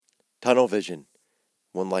Tunnel vision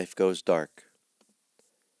when life goes dark.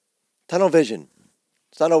 Tunnel vision.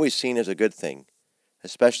 It's not always seen as a good thing,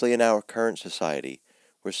 especially in our current society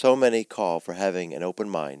where so many call for having an open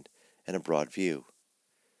mind and a broad view.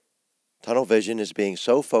 Tunnel vision is being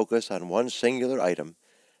so focused on one singular item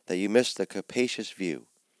that you miss the capacious view.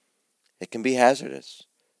 It can be hazardous.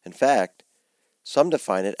 In fact, some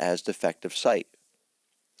define it as defective sight.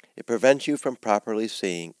 It prevents you from properly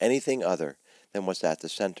seeing anything other than what's at the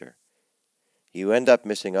center. You end up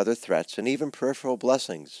missing other threats and even peripheral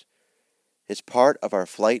blessings. It's part of our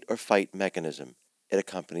flight or fight mechanism. It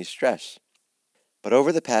accompanies stress. But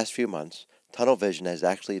over the past few months, tunnel vision has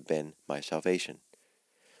actually been my salvation.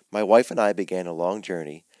 My wife and I began a long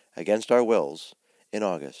journey, against our wills, in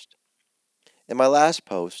August. In my last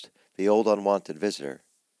post, The Old Unwanted Visitor,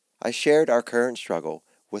 I shared our current struggle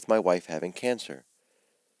with my wife having cancer.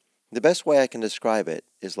 The best way I can describe it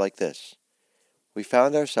is like this. We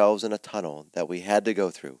found ourselves in a tunnel that we had to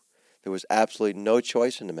go through. There was absolutely no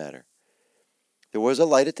choice in the matter. There was a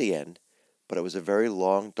light at the end, but it was a very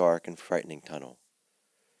long, dark, and frightening tunnel.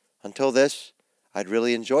 Until this, I'd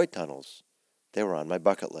really enjoyed tunnels. They were on my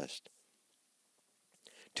bucket list.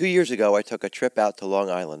 2 years ago, I took a trip out to Long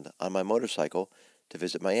Island on my motorcycle to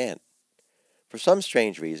visit my aunt. For some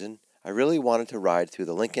strange reason, I really wanted to ride through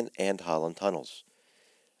the Lincoln and Holland tunnels.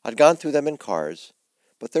 I'd gone through them in cars,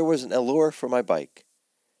 but there was an allure for my bike.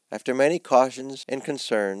 After many cautions and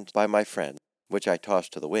concerns by my friend, which I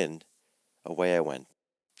tossed to the wind, away I went.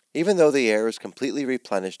 Even though the air is completely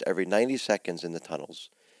replenished every 90 seconds in the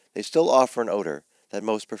tunnels, they still offer an odor that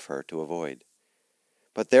most prefer to avoid.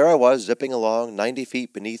 But there I was, zipping along 90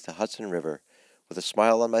 feet beneath the Hudson River, with a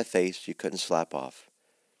smile on my face you couldn't slap off.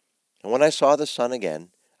 And when I saw the sun again,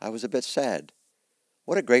 I was a bit sad.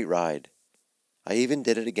 What a great ride. I even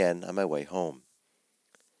did it again on my way home.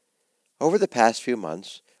 Over the past few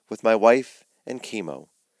months, with my wife and chemo,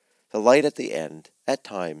 the light at the end, at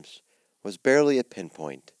times, was barely a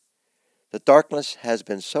pinpoint. The darkness has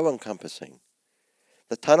been so encompassing.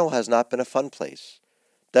 The tunnel has not been a fun place,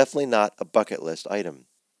 definitely not a bucket list item.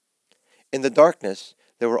 In the darkness,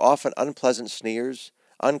 there were often unpleasant sneers,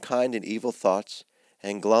 unkind and evil thoughts,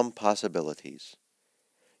 and glum possibilities.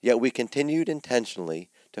 Yet we continued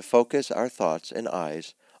intentionally to focus our thoughts and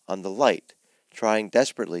eyes on the light, trying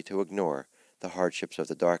desperately to ignore the hardships of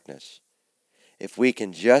the darkness. If we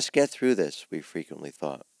can just get through this, we frequently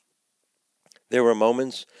thought. There were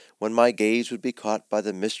moments when my gaze would be caught by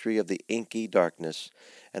the mystery of the inky darkness,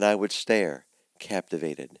 and I would stare,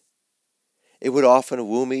 captivated. It would often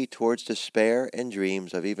woo me towards despair and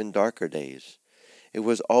dreams of even darker days. It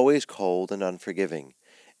was always cold and unforgiving,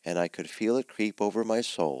 and I could feel it creep over my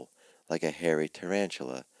soul like a hairy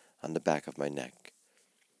tarantula on the back of my neck.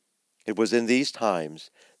 It was in these times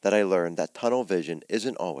that I learned that tunnel vision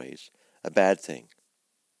isn't always a bad thing.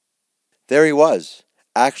 There he was,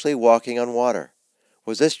 actually walking on water.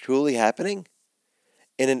 Was this truly happening?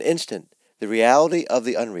 In an instant, the reality of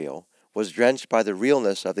the unreal was drenched by the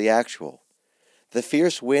realness of the actual. The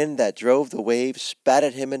fierce wind that drove the waves spat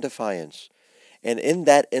at him in defiance, and in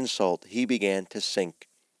that insult he began to sink.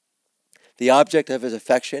 The object of his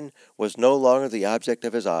affection was no longer the object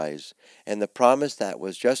of his eyes, and the promise that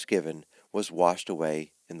was just given was washed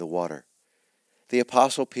away in the water. The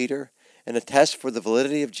Apostle Peter, in a test for the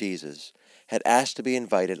validity of Jesus, had asked to be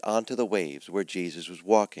invited onto the waves where Jesus was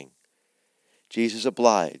walking. Jesus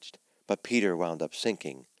obliged, but Peter wound up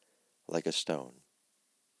sinking like a stone.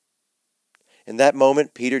 In that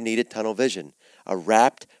moment, Peter needed tunnel vision, a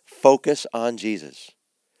rapt focus on Jesus.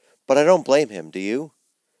 But I don't blame him, do you?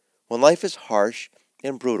 When life is harsh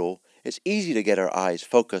and brutal, it's easy to get our eyes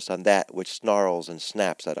focused on that which snarls and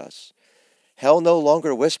snaps at us. Hell no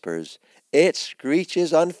longer whispers, it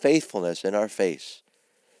screeches unfaithfulness in our face,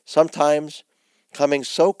 sometimes coming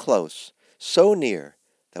so close, so near,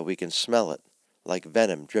 that we can smell it, like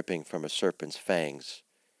venom dripping from a serpent's fangs.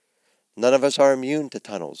 None of us are immune to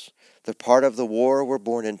tunnels, the part of the war we're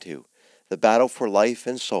born into, the battle for life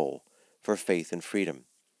and soul, for faith and freedom.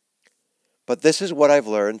 But this is what I've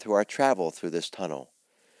learned through our travel through this tunnel.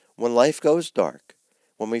 When life goes dark,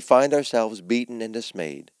 when we find ourselves beaten and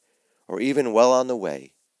dismayed, or even well on the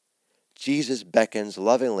way, Jesus beckons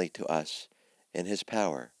lovingly to us in his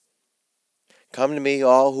power. Come to me,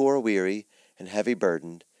 all who are weary and heavy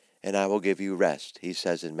burdened, and I will give you rest, he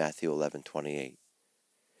says in Matthew 11:28.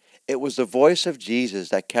 It was the voice of Jesus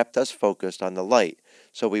that kept us focused on the light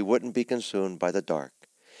so we wouldn't be consumed by the dark.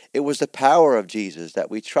 It was the power of Jesus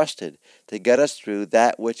that we trusted to get us through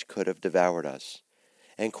that which could have devoured us.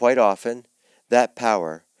 And quite often, that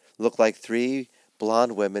power looked like 3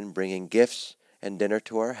 blonde women bringing gifts and dinner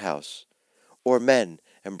to our house, or men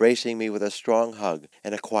embracing me with a strong hug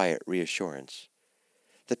and a quiet reassurance.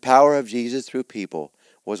 The power of Jesus through people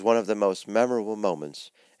was one of the most memorable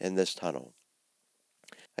moments in this tunnel.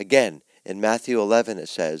 Again, in Matthew 11 it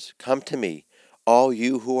says, "Come to me, all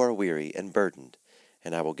you who are weary and burdened,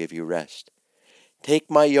 and I will give you rest. Take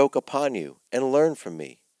my yoke upon you and learn from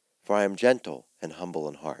me, for I am gentle and humble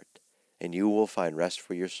in heart, and you will find rest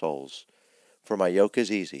for your souls. For my yoke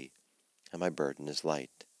is easy and my burden is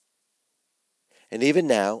light." And even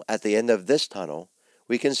now, at the end of this tunnel,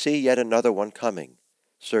 we can see yet another one coming,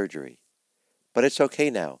 surgery. But it's okay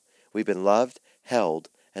now. We've been loved, held,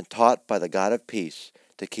 and taught by the God of peace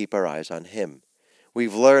to keep our eyes on Him.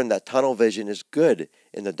 We've learned that tunnel vision is good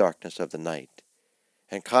in the darkness of the night.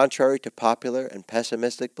 And contrary to popular and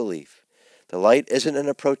pessimistic belief, the light isn't an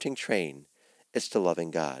approaching train, it's the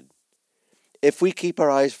loving God. If we keep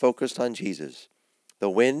our eyes focused on Jesus, the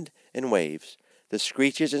wind and waves, the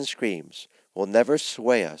screeches and screams will never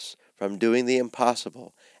sway us from doing the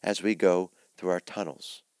impossible as we go through our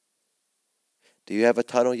tunnels. Do you have a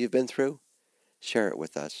tunnel you've been through? Share it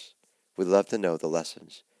with us. We'd love to know the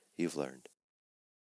lessons you've learned.